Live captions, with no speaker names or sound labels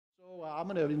I'm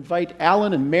going to invite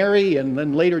Alan and Mary and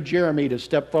then later Jeremy to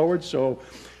step forward, so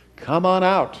come on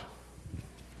out.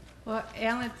 Well,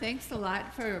 Alan, thanks a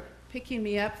lot for picking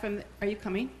me up from... Are you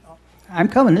coming? I'm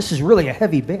coming. This is really a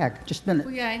heavy bag. Just a minute.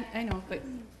 Well, yeah, I know, but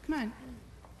come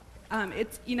on.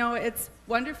 It's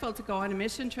wonderful to go on a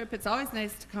mission trip. It's always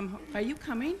nice to come home. Are you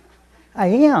coming? I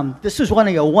am. This is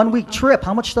only a one-week trip.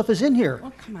 How much stuff is in here?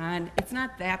 Oh, come on. It's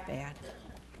not that bad.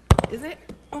 Is it?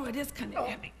 Oh, it is kind of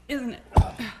heavy, isn't it?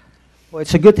 Well,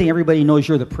 it's a good thing everybody knows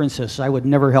you're the princess. I would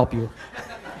never help you.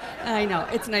 I know.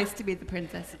 It's nice to be the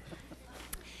princess.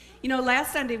 You know,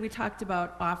 last Sunday we talked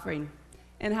about offering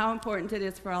and how important it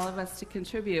is for all of us to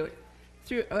contribute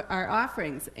through our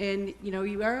offerings. And, you know,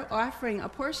 you are offering, a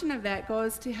portion of that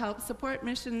goes to help support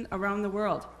mission around the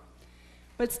world.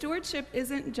 But stewardship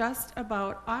isn't just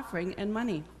about offering and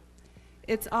money.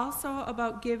 It's also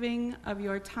about giving of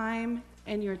your time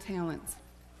and your talents.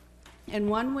 And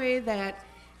one way that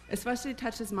especially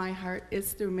touches my heart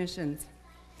is through missions.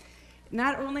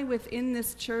 Not only within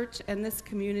this church and this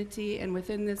community and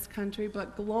within this country,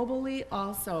 but globally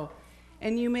also.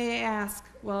 And you may ask,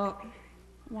 well,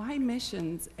 why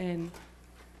missions and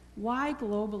why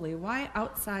globally? Why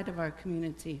outside of our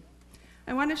community?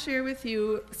 I want to share with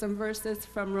you some verses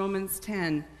from Romans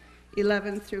 10,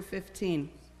 11 through 15.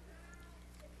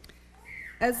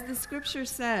 As the scripture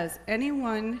says,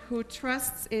 anyone who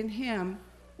trusts in him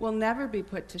will never be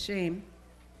put to shame.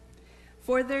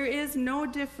 For there is no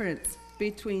difference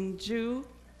between Jew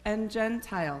and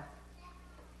Gentile.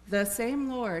 The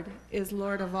same Lord is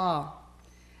Lord of all,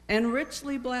 and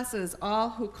richly blesses all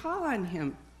who call on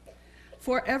him.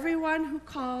 For everyone who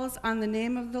calls on the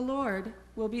name of the Lord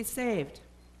will be saved.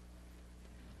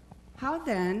 How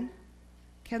then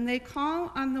can they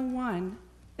call on the one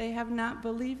they have not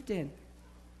believed in?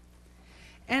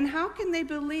 And how can they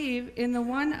believe in the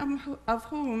one of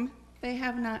whom they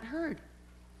have not heard?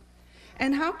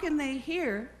 And how can they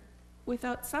hear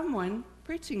without someone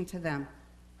preaching to them?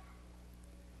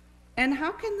 And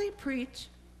how can they preach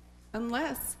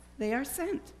unless they are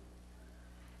sent?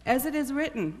 As it is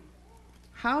written,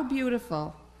 how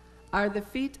beautiful are the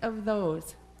feet of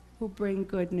those who bring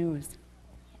good news.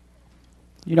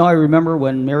 You know, I remember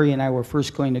when Mary and I were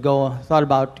first going to go, I thought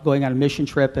about going on a mission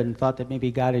trip and thought that maybe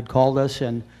God had called us,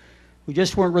 and we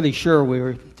just weren't really sure.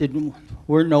 We didn't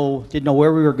know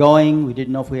where we were going. We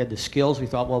didn't know if we had the skills. We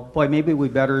thought, well, boy, maybe we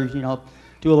better, do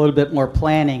a little bit more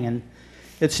planning. And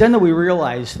it's then that we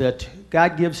realized that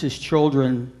God gives his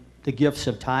children the gifts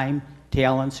of time,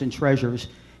 talents, and treasures,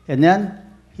 and then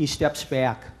he steps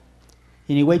back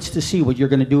and he waits to see what you're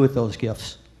going to do with those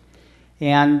gifts.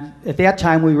 And at that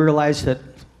time, we realized that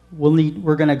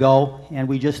we're going to go, and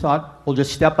we just thought, we'll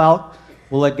just step out,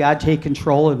 we'll let God take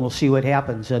control, and we'll see what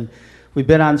happens. And we've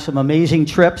been on some amazing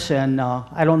trips, and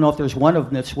I don't know if there's one of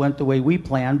them that's went the way we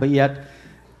planned, but yet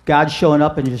God's showing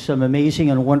up in just some amazing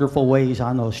and wonderful ways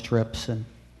on those trips.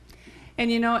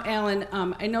 And you know, Alan,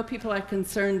 I know people are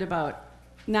concerned about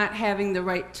not having the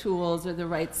right tools or the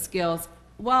right skills.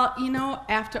 Well, you know,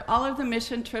 after all of the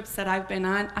mission trips that I've been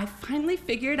on, I finally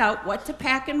figured out what to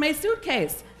pack in my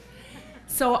suitcase.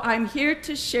 So I'm here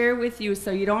to share with you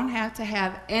so you don't have to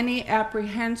have any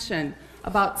apprehension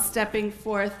about stepping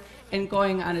forth and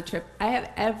going on a trip. I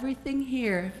have everything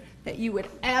here that you would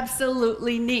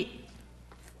absolutely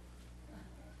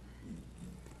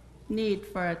need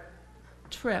for a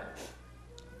trip.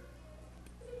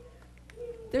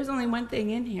 There's only one thing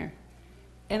in here,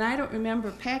 and I don't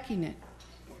remember packing it.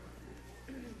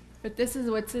 But this is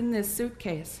what's in this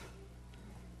suitcase.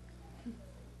 Do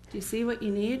you see what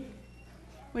you need?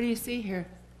 What do you see here?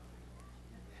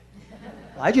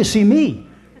 I just see me.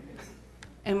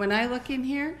 And when I look in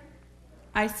here,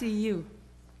 I see you.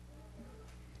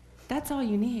 That's all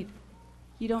you need.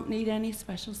 You don't need any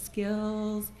special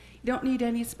skills. You don't need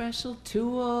any special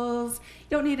tools.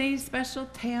 You don't need any special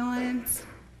talents.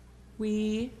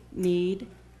 We need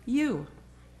you.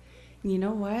 And you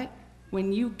know what?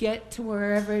 When you get to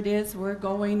wherever it is we're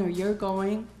going or you're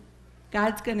going,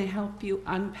 God's going to help you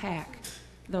unpack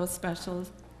those special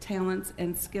talents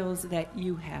and skills that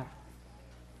you have.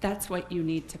 That's what you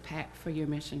need to pack for your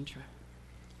mission trip.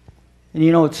 And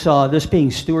you know, it's this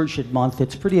being Stewardship Month,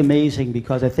 it's pretty amazing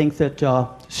because I think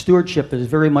that stewardship is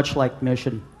very much like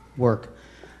mission work.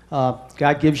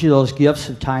 God gives you those gifts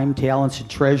of time, talents, and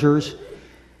treasures,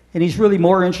 and he's really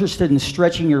more interested in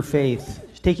stretching your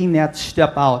faith, taking that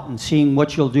step out and seeing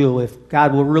what you'll do if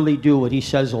God will really do what he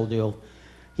says he'll do.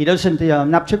 He doesn't,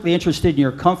 not particularly interested in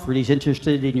your comfort, he's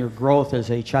interested in your growth as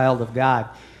a child of God.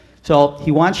 So he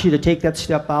wants you to take that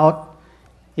step out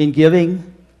in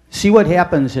giving see what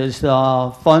happens as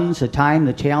the funds, the time,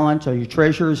 the talent, or your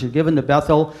treasures are given to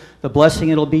Bethel, the blessing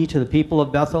it'll be to the people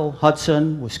of Bethel,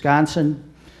 Hudson,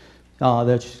 Wisconsin,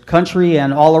 the country,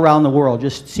 and all around the world.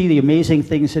 Just see the amazing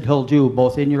things that he'll do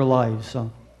both in your lives. So.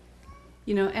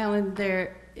 You know, Alan,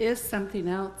 there is something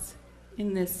else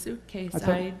in this suitcase.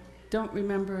 I don't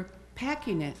remember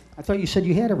packing it. I thought you said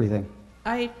you had everything.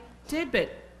 I did, but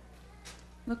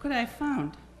look what I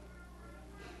found.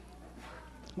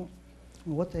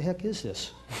 What the heck is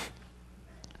this?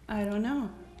 I don't know.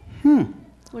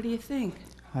 What do you think?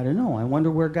 I don't know. I wonder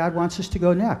where God wants us to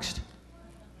go next.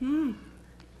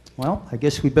 Well, I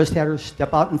guess we best have her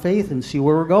step out in faith and see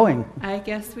where we're going. I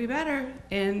guess we better.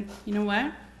 And you know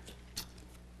what?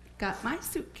 Got my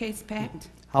suitcase packed.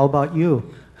 How about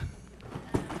you?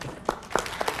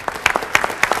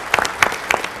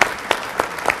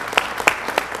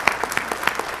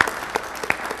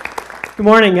 Good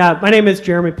morning. My name is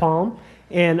Jeremy Palm,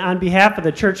 and on behalf of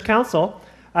the Church Council,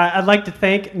 I'd like to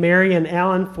thank Mary and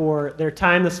Alan for their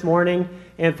time this morning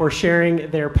and for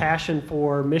sharing their passion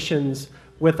for missions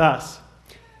with us.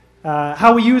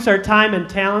 How we use our time and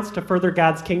talents to further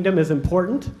God's kingdom is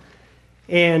important,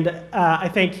 and I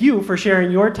thank you for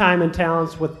sharing your time and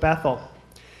talents with Bethel.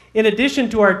 In addition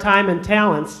to our time and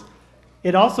talents,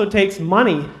 it also takes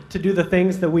money to do the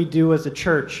things that we do as a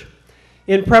church.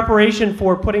 In preparation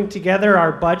for putting together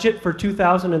our budget for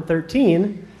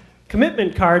 2013,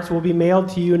 commitment cards will be mailed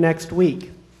to you next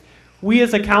week. We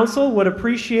as a council would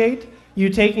appreciate you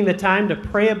taking the time to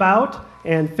pray about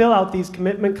and fill out these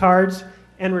commitment cards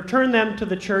and return them to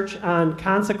the church on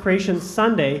Consecration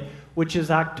Sunday, which is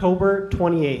October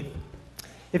 28th.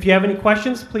 If you have any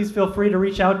questions, please feel free to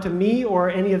reach out to me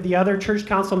or any of the other church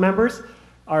council members.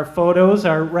 Our photos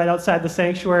are right outside the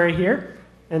sanctuary here,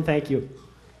 and thank you.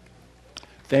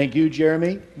 Thank you,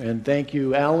 Jeremy, and thank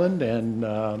you, Alan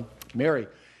and Mary.